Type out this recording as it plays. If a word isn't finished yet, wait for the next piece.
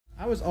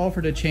I was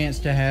offered a chance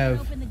to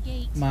have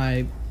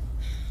my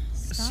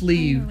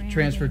sleeve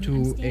transferred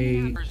to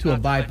a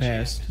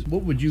bypass.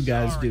 What would you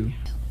guys do?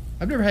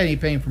 I've never had any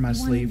pain for my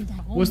sleeve.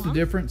 What's the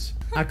difference?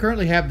 I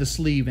currently have the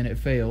sleeve and it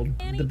failed.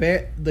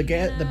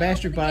 The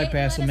gastric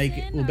bypass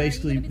will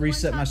basically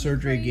reset my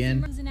surgery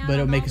again, but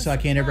it'll make it so I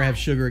can't ever have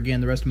sugar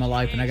again the rest of my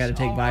life, and I got to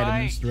take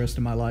vitamins the rest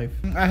of my life.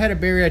 I had a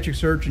bariatric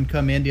surgeon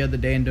come in the other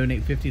day and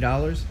donate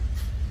 $50,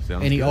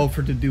 and he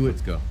offered to do it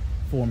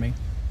for me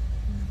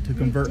to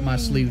convert my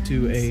sleeve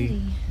to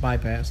a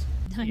bypass.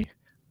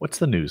 What's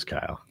the news,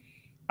 Kyle?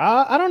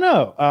 I don't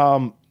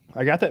know.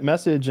 I got that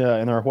message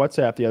in our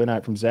WhatsApp the other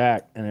night from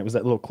Zach, and it was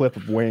that little clip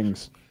of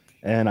Wings.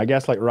 And I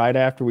guess like right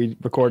after we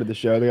recorded the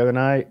show the other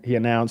night, he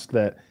announced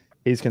that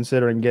he's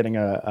considering getting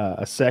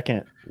a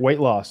second weight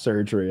loss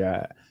surgery.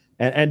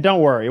 And don't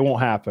worry, it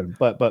won't happen.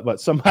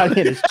 But somebody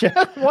in his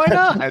chat, why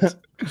not?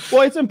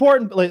 Well, it's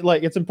important.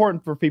 Like it's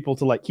important for people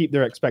to like keep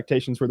their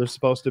expectations where they're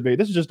supposed to be.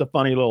 This is just a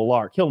funny little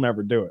lark. He'll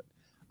never do it.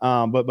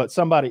 But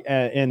somebody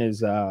in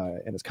his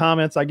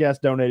comments, I guess,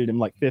 donated him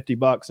like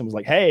 $50 and was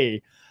like,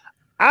 "Hey,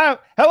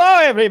 hello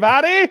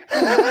everybody,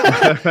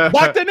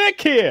 Dr.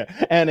 Nick here."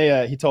 And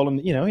he told him,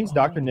 you know, he's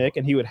Dr. Nick,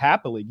 and he would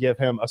happily give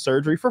him a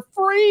surgery for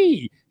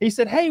free. He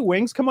said, "Hey,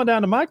 Wings, come on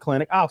down to my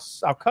clinic. I'll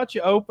cut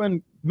you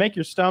open, make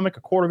your stomach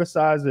a quarter the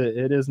size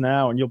it is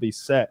now, and you'll be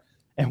set."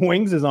 And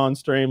Wings is on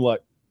stream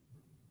like,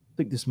 "I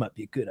think this might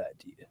be a good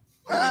idea."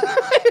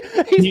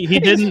 he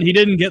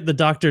didn't get the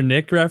Dr.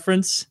 Nick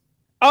reference.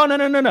 Oh,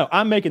 no.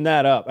 I'm making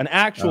that up. An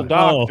actual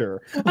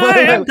doctor. I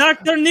am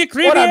Dr. Nick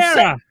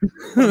Riviera.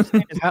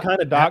 The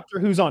kind of doctor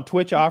who's on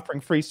Twitch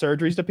offering free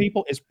surgeries to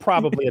people is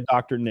probably a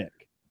Dr.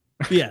 Nick.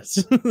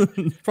 Yes.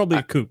 Probably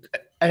a kook.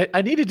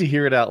 I needed to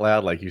hear it out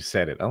loud like you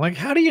said it. I'm like,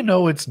 how do you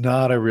know it's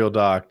not a real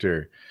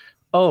doctor?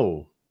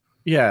 Oh,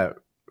 yeah.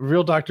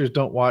 Real doctors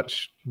don't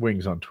watch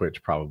Wings on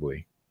Twitch,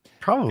 probably.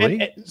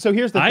 And so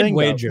here's the thing,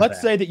 though.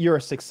 Let's say that you're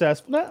a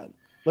successful,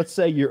 let's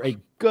say you're a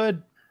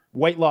good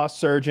weight loss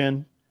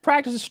surgeon.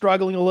 Practice is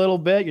struggling a little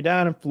bit. You're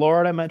down in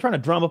Florida, man, trying to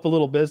drum up a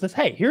little business.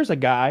 Hey, here's a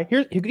guy.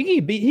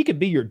 He could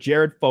be your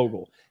Jared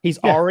Fogle. He's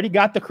already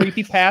got the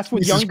creepy past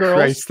with young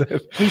girls.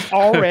 He's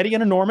already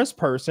an enormous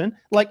person.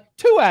 Like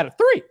 2 out of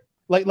 3.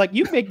 Like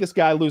you make this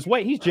guy lose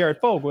weight. He's Jared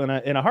Fogle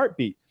in a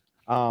heartbeat.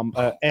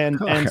 And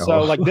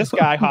so like this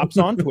guy hops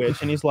on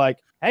Twitch and he's like,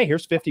 "Hey,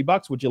 here's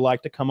 $50. Would you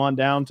like to come on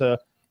down to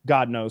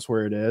God knows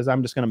where it is?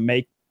 I'm just gonna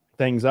make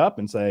things up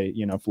and say,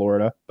 you know,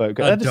 Florida, but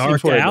a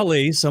dark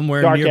alley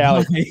somewhere dark nearby.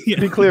 Alley. To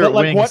be clear,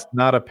 like, Wings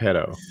not a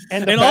pedo,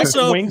 and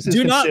also Wings is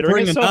do not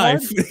bring a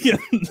knife.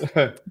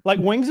 Like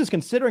Wings is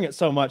considering it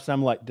so much, and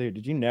I'm like, dude,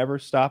 did you never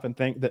stop and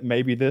think that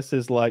maybe this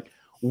is like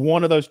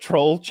one of those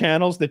troll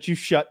channels that you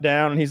shut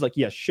down? And he's like,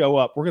 yeah, show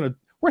up. We're gonna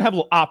have a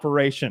little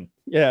operation.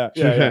 Yeah.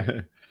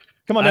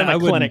 Come on down to my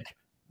clinic.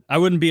 I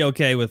wouldn't be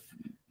okay with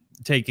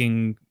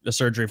taking a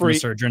surgery from a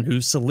surgeon who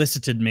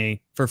solicited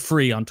me for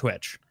free on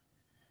Twitch.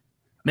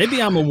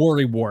 Maybe I'm a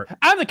worry wart.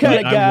 I'm the kind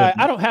of guy,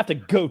 I don't have to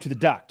go to the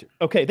doctor.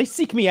 Okay, they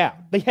seek me out.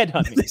 They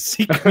headhunt me. They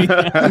seek me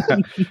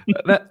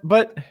out.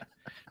 But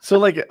so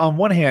like on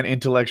one hand,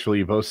 intellectually,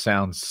 you both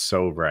sound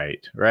so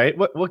right?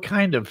 What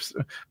kind of,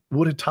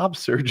 would a top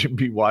surgeon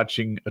be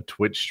watching a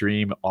Twitch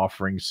stream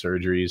offering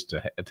surgeries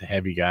to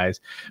heavy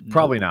guys?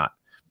 Probably not.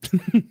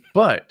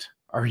 But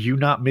are you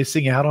not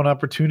missing out on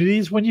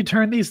opportunities when you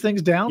turn these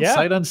things down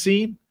sight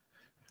unseen?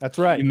 That's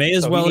right. You may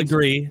as well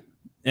agree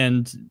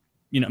and,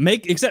 you know,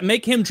 make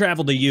him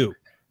travel to you.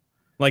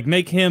 Like,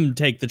 make him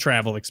take the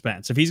travel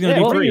expense. If he's going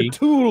to be free. Your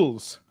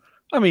tools.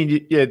 I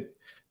mean,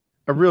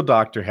 a real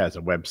doctor has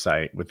a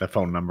website with a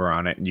phone number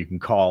on it, and you can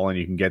call and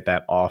you can get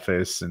that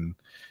office, and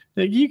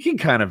you can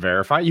kind of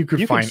verify. You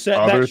could find set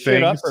other that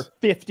shit things up for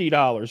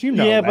 $50. You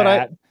know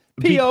that.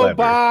 P.O.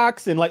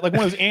 box and like one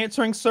of those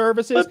answering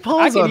services.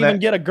 I can even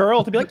get a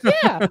girl to be like,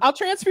 "Yeah, I'll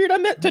transfer you to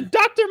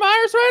Dr.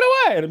 Myers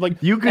right away." And I'm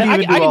like, you can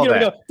even do all that.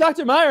 Go,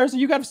 "Dr. Myers,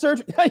 you got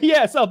surgery?"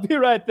 Yes, I'll be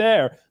right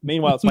there.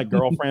 Meanwhile, it's my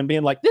girlfriend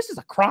being like, "This is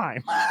a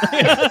crime."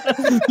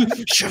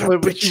 Shut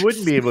up. What you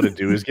wouldn't be able to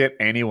do is get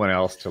anyone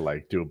else to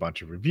like do a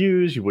bunch of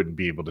reviews. You wouldn't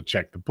be able to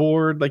check the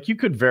board. Like, you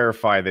could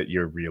verify that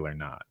you're real or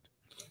not.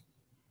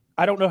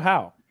 I don't know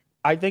how.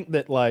 I think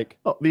that like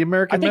the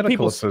American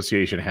Medical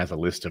Association has a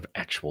list of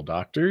actual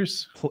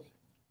doctors.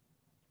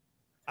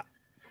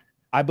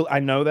 I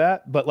know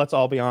that, but let's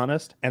all be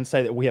honest and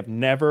say that we have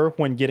never,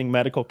 when getting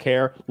medical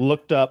care,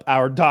 looked up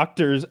our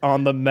doctors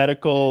on the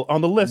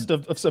list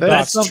of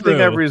That's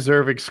something I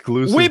reserve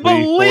exclusively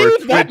for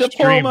Twitch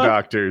stream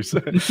doctors.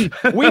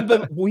 we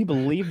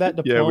believe that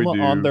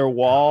diploma on their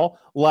wall,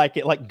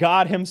 like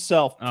God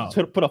himself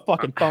put a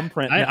fucking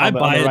thumbprint. I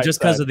buy it just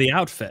because of the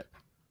outfit.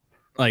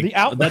 Like,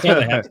 that's all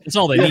they have. It's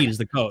all they need is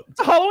the coat. It's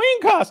a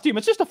Halloween costume.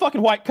 It's just a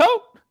fucking white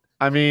coat.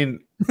 I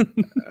mean,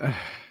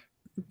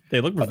 they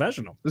look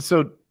professional.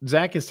 So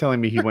Zach is telling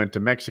me he went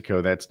to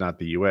Mexico. That's not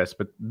the U.S.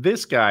 But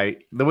this guy,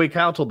 the way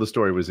Kyle told the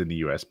story, was in the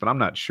U.S. But I'm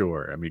not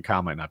sure. I mean,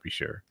 Kyle might not be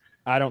sure.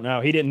 I don't know.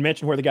 He didn't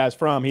mention where the guy's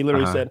from. He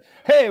literally said,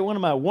 "Hey, one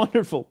of my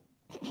wonderful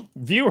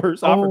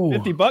viewers offered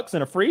 $50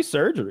 and a free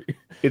surgery.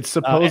 It's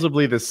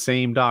supposedly the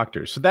same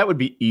doctor, so that would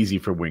be easy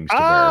for Wings to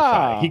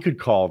verify. He could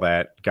call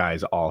that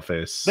guy's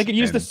office. They could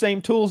use the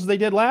same tools as they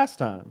did last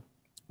time.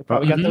 They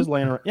probably got those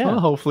laying around. Yeah. Well,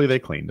 hopefully they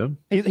cleaned them.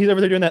 He's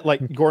over there doing that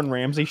like Gordon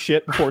Ramsay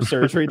shit before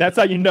surgery. That's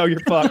how you know you're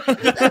fucked.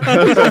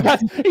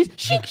 He's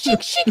shik.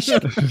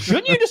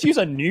 Shouldn't you just use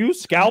a new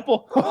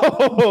scalpel?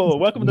 Oh,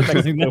 welcome to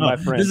Mexico, my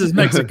friend. This is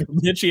Mexico,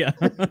 bitch. Yeah.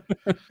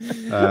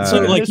 So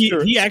like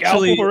he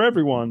actually for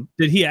everyone.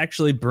 Did he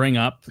actually bring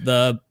up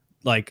the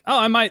like? Oh,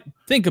 I might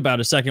think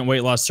about a second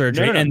weight loss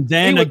surgery, and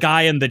then a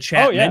guy in the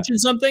chat mentioned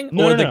something,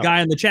 or the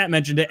guy in the chat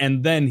mentioned it,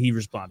 and then he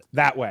responded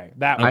that way.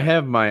 I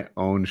have my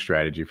own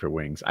strategy for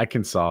Wings. I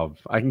can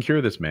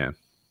cure this man.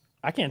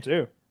 I can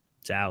too.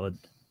 Salad.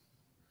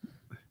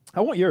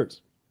 I want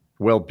yours.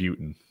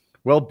 Wellbutrin.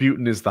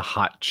 Wellbutrin is the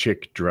hot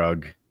chick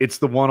drug. It's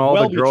the one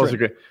all the girls are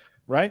good.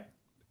 Right?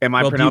 Am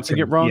I pronouncing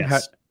it wrong?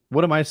 Yes.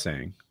 What am I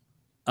saying?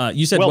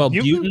 You said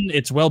Wellbutrin.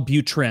 It's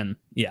Wellbutrin.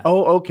 Yeah.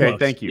 Oh, okay. Close.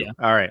 Thank you. Yeah.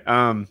 All right.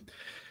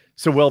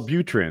 So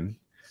Wellbutrin,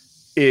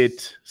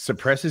 it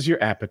suppresses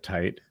your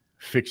appetite,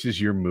 fixes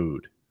your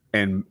mood,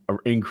 and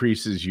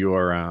increases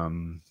your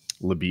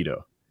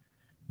libido.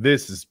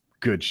 This is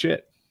good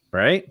shit,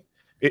 right?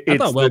 I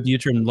thought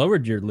Wellbutrin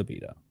lowered your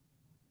libido.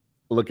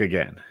 Look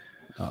again.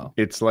 Oh.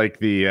 It's like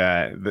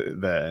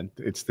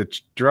it's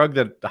the drug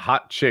that the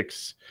hot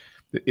chicks.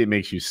 It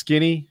makes you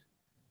skinny,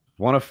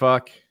 want to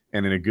fuck,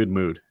 and in a good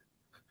mood.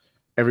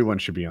 Everyone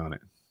should be on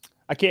it.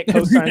 I can't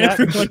co-sign that.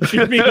 Everyone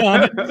should be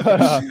on it.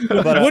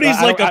 But Woody's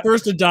like a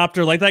first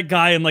adopter, like that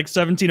guy in like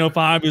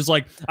 1705 who's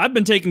like, I've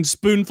been taking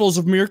spoonfuls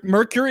of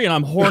mercury and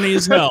I'm horny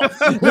as hell.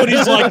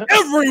 Woody's like,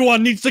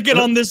 everyone needs to get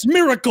on this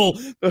miracle.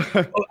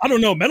 I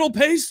don't know, metal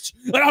paste?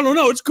 Like, I don't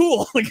know, it's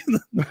cool. They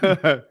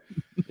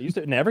used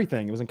it in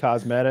everything. It was in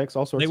cosmetics,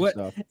 all sorts of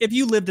stuff. If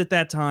you lived at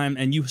that time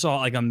and you saw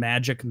like a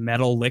magic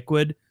metal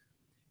liquid,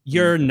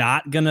 you're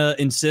not gonna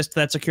insist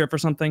that's a cure for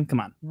something. Come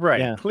on. Right.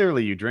 Yeah.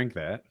 Clearly you drink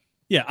that.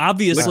 Yeah,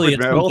 obviously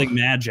it's something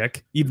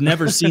magic. You've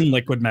never seen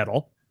liquid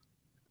metal.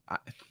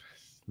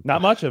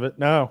 Not much of it.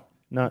 No.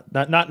 Not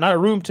a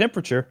room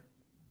temperature.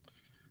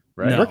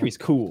 Right. No. Mercury's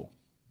cool.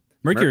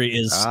 Mercury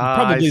is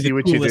probably the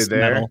coolest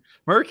metal.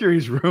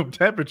 Mercury's room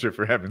temperature,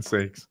 for heaven's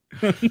sakes.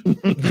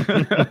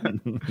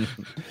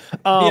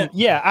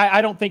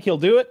 I don't think he'll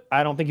do it.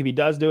 I don't think if he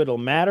does do it, it'll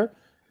matter.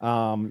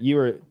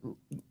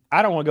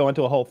 I don't want to go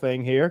into a whole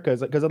thing here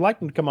because I'd like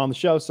him to come on the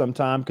show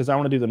sometime because I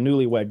want to do the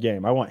newlywed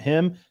game. I want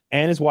him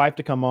and his wife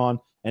to come on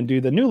and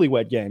do the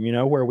newlywed game, you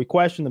know, where we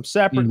question them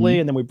separately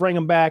and then we bring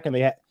them back and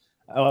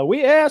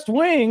we asked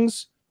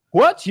Wings,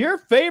 what's your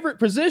favorite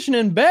position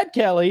in bed,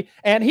 Kelly?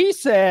 And he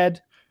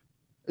said,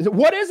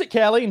 what is it,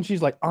 Kelly? And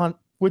she's like,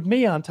 with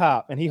me on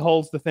top. And he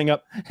holds the thing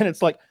up and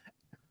it's like,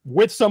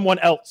 with someone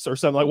else or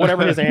something, like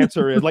whatever his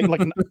answer is, like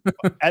in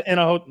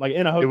a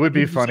it would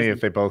be funny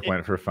if they both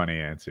went for funny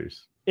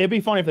answers. It'd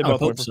be funny if they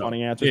both went for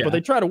funny answers, but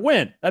they try to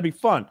win. That'd be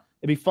fun.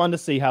 It'd be fun to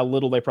see how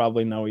little they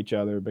probably know each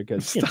other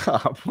because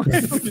stop.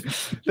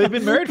 They've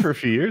been married for a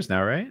few years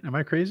now, right? Am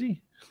I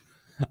crazy?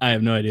 I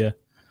have no idea.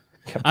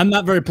 I'm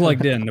not very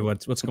plugged in to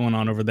what's going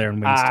on over there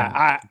in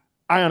Wingstown.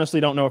 I honestly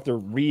don't know if they're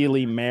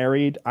really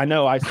married. I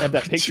know I have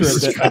that picture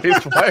of it.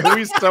 Why are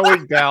we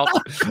sowing doubt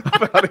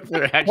about if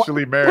they're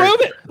actually married?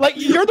 Prove it. Like,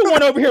 you're the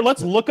one over here.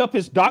 Let's look up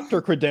his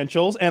doctor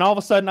credentials. And all of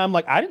a sudden, I'm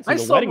like, I didn't see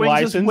the wedding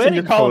license. And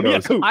you're calling me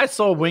a kook. I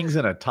saw Wings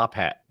in a top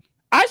hat.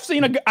 I've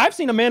seen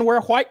a man wear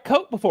a white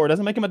coat before. It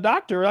doesn't make him a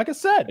doctor, like I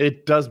said.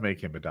 It does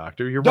make him a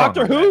doctor. You're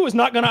Doctor wrong. Doctor Who is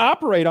not going to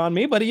operate on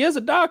me, but he is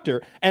a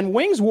doctor. And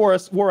Wings wore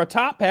a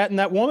top hat, and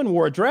that woman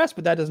wore a dress,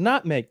 but that does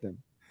not make them.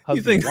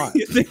 You think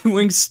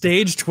Wings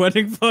staged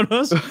wedding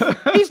photos?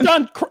 He's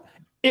done.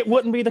 It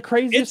wouldn't be the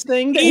craziest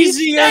thing. That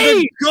easier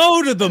to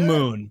go to the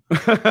moon. I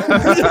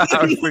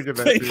was thinking that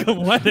fake a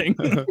wedding.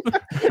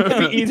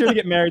 It'd be easier to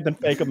get married than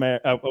fake a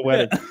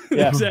wedding.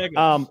 Yeah, exactly.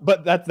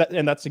 But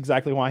that's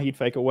exactly why he'd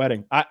fake a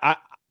wedding. I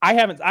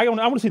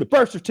want to see the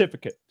birth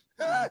certificate.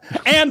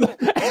 And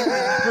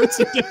birth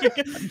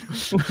certificate.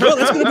 Well,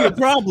 that's going to be a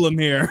problem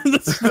here.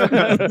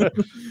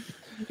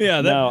 Yeah,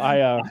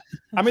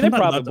 I mean, they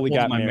probably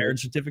got my married.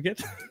 marriage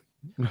certificate.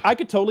 I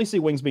could totally see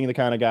Wings being the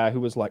kind of guy who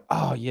was like,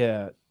 "Oh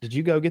yeah, did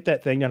you go get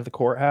that thing down at the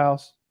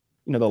courthouse?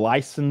 You know, the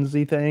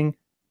licensee thing.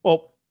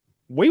 Well,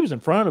 we was in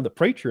front of the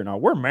preacher and all.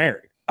 We're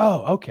married.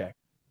 Oh, okay.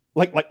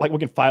 Like we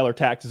can file our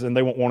taxes and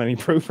they won't want any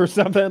proof or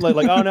something.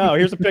 Like oh no,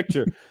 here's a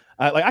picture.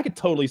 I could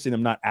totally see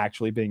them not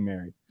actually being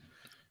married.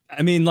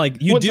 I mean,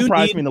 like you Wouldn't do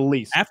surprise need, me in the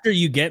least. After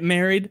you get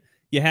married,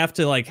 you have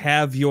to like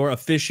have your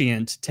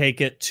officiant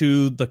take it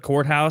to the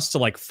courthouse to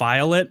like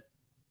file it.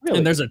 Really?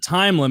 And there's a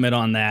time limit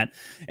on that.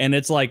 And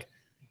it's like,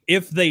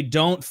 if they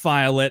don't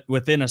file it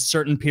within a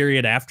certain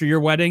period after your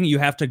wedding, you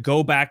have to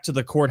go back to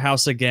the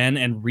courthouse again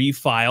and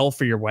refile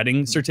for your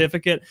wedding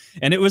certificate.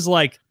 And it was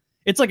like,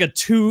 it's like a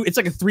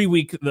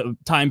 3-week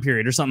time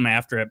period or something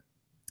after it.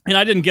 And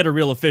I didn't get a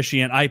real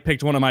officiant. I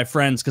picked one of my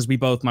friends because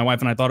my wife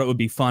and I thought it would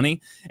be funny.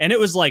 And it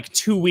was like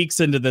 2 weeks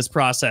into this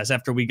process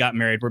after we got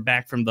married. We're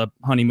back from the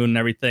honeymoon and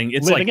everything.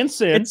 It's living like, in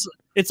sin.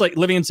 it's like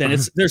living in sin.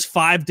 There's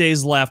 5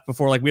 days left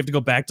before like we have to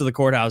go back to the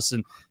courthouse,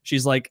 and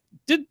she's like,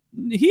 "Did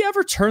he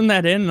ever turn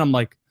that in?" And I'm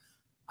like,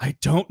 "I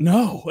don't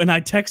know." And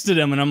I texted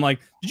him, and I'm like,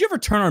 "Did you ever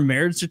turn our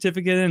marriage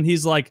certificate in?" And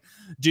he's like,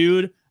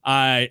 "Dude,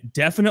 I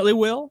definitely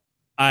will.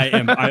 I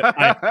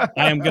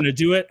am gonna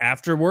do it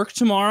after work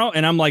tomorrow."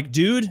 And I'm like,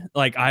 "Dude,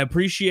 like I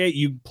appreciate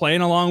you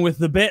playing along with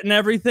the bit and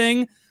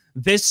everything.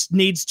 This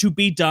needs to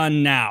be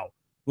done now.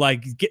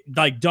 Like,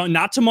 done,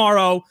 not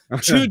tomorrow,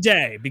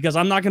 today, because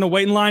I'm not gonna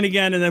wait in line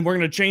again, and then we're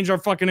gonna change our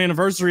fucking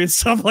anniversary and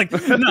stuff." Like,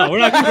 no, we're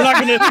not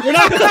gonna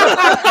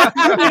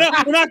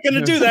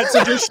do that.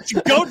 So just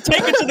go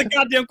take it to the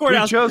goddamn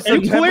courthouse. You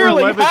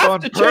clearly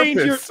have to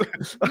change your.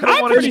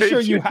 I'm pretty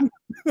sure you.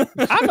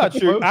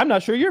 I'm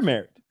not sure you're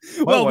married.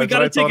 Well, we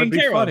got it taken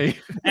care of.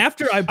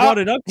 After I brought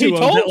it up to him, he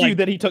told you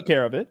that he took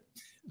care of it.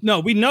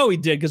 No, we know he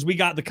did because we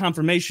got the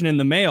confirmation in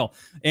the mail,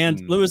 and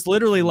it was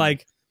literally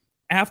like.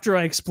 After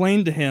I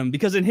explained to him,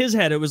 because in his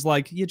head, it was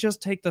like, you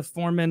just take the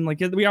form in,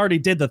 like, we already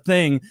did the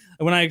thing.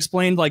 And when I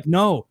explained, like,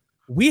 no,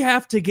 we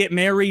have to get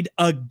married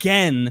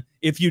again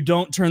if you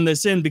don't turn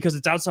this in because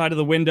it's outside of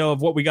the window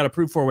of what we got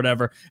approved for,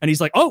 whatever. And he's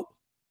like, oh,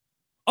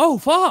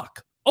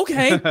 fuck.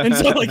 Okay. And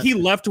so, like, he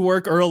left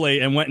work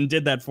early and went and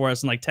did that for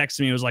us and, like,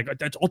 texted me. It was like,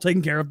 that's all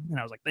taken care of. And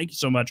I was like, thank you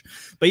so much.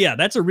 But yeah,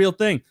 that's a real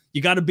thing.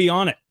 You got to be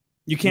on it.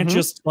 You can't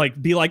just, like,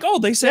 be like, oh,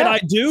 they said I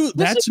do.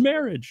 That's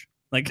marriage.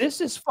 Like,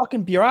 this is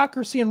fucking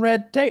bureaucracy and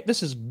red tape.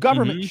 This is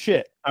government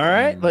shit. All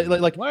right,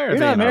 like you're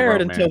not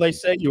married until they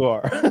say you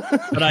are.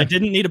 But I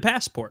didn't need a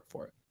passport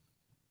for it.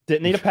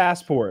 Didn't need a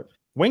passport.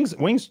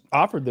 Wings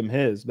offered them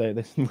his. They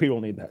we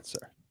don't need that, sir.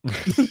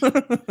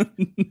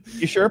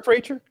 You sure,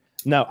 preacher?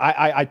 No,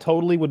 I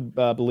totally would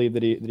believe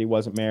that he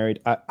wasn't married.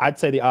 I'd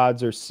say the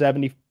odds are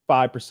 75%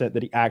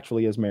 that he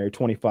actually is married.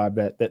 25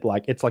 that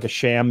like it's like a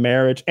sham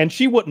marriage, and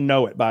she wouldn't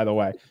know it. By the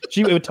way,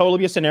 it would totally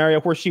be a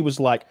scenario where she was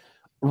like.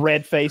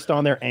 Red-faced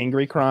on there,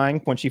 angry, crying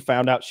when she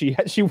found out she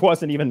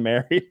wasn't even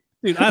married.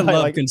 Dude, I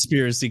love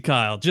conspiracy,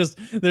 Kyle. Just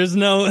there's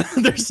no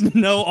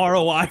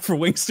ROI for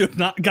Wings to have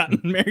not gotten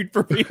married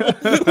for real.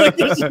 Like,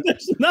 there's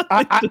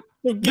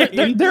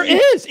nothing. There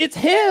is. It's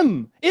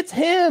him. It's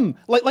him.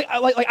 Like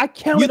I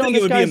counted on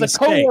this guy as a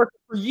coworker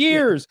for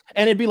years,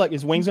 and it'd be like,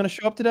 is Wings gonna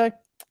show up today?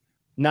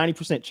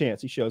 90%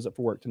 chance he shows up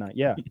for work tonight.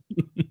 Yeah.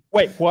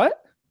 Wait,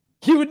 what?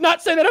 You would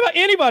not say that about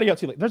anybody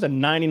else. Like, there's a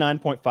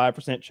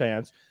 99.5%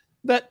 chance.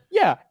 That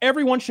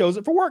everyone shows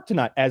it for work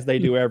tonight as they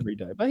do every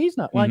day, but he's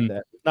not like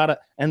that.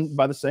 And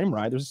by the same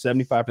right, there's a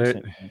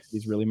 75% chance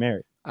he's really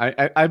married.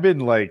 I've been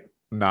like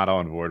not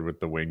on board with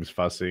the Wings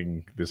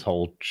fussing this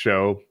whole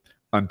show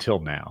until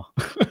now.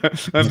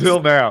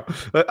 Until now,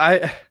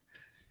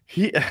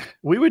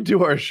 we would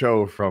do our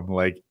show from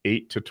like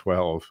 8 to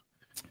 12,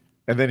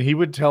 and then he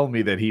would tell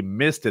me that he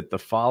missed it the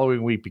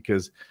following week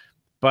because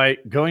by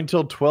going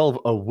till 12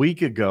 a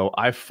week ago,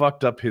 I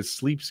fucked up his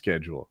sleep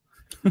schedule.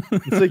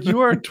 It's like, you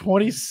are a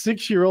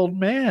 26-year-old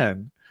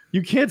man.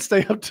 You can't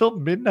stay up till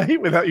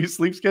midnight without your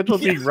sleep schedule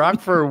being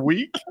rocked for a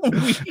week.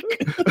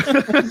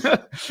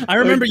 I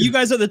remember you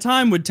guys at the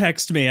time would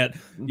text me at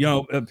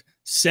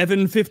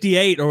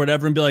 7:58 or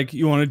whatever and be like,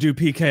 "You want to do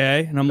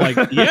PKA?" And I'm like,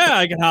 "Yeah,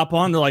 I can hop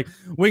on." They're like,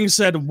 "Wings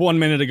said 1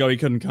 minute ago he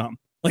couldn't come."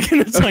 Like,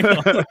 and it's like,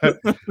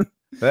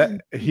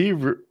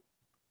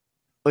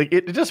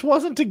 it just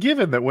wasn't a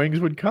given that Wings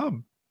would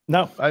come.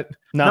 No. I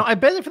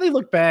bet if they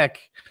look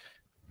back.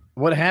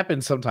 What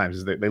happens sometimes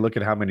is that they look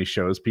at how many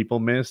shows people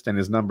missed, and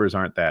his numbers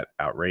aren't that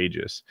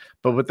outrageous.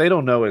 But what they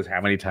don't know is how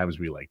many times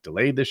we like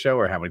delayed the show,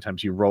 or how many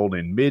times you rolled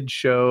in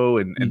mid-show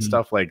and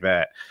stuff like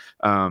that.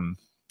 Or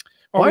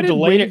we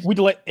delayed it. We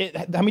delayed it.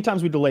 How many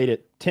times we delayed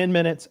it? 10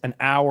 minutes, an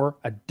hour,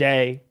 a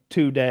day,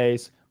 2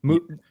 days,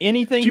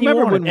 anything. Do you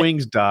remember when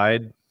Wings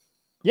died?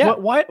 Yeah.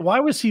 Why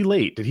was he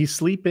late? Did he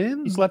sleep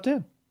in? He slept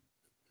in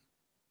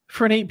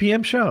for an 8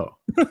 p.m. show.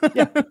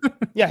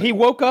 Yeah. He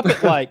woke up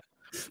at like.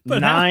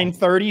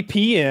 9:30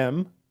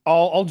 p.m.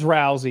 all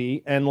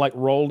drowsy and like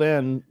rolled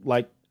in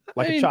like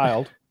a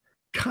child.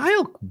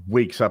 Kyle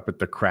wakes up at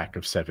the crack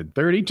of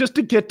 7:30 just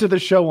to get to the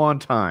show on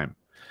time.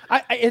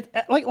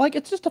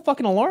 It's just a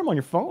fucking alarm on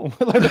your phone.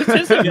 Like, it's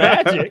just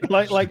magic.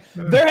 Like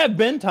there have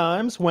been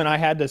times when I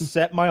had to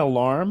set my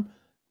alarm.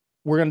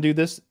 We're gonna do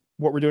this.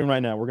 What we're doing right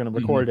now. We're gonna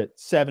record it at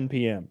 7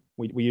 p.m.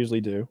 We usually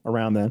do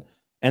around then,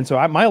 and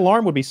so my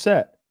alarm would be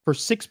set for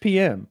 6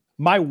 p.m.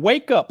 My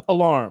wake up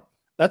alarm.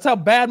 That's how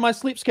bad my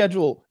sleep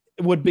schedule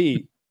would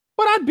be.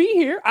 But I'd be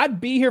here. I'd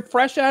be here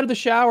fresh out of the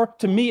shower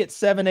to me at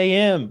 7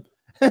 a.m.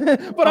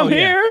 But I'm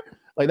here.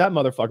 Like, that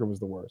motherfucker was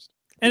the worst.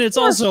 And it's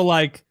also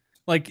like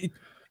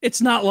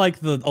it's not like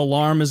the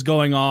alarm is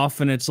going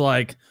off and it's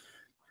like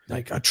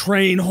a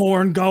train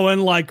horn going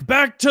like,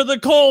 back to the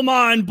coal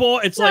mine, boy.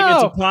 It's like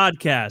it's a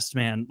podcast,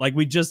 man. Like,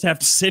 we just have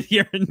to sit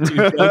here and do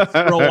jokes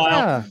for a while.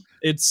 Yeah.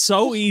 It's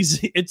so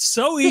easy. It's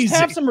so easy.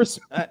 Have some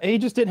he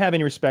just didn't have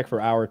any respect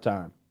for our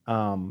time.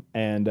 And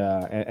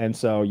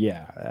so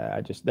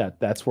I just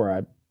that's where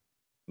I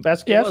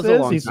best guess is a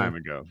long time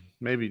ago.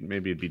 Maybe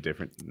it'd be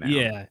different now.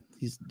 Yeah,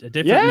 he's a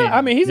different man. Man.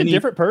 I mean, he's a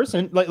different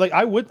person. Like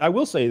I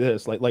will say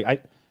this,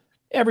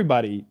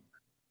 everybody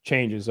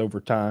changes over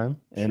time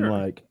and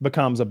like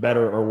becomes a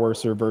better or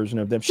worser version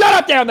of them. Shut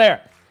up down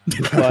there.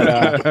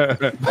 But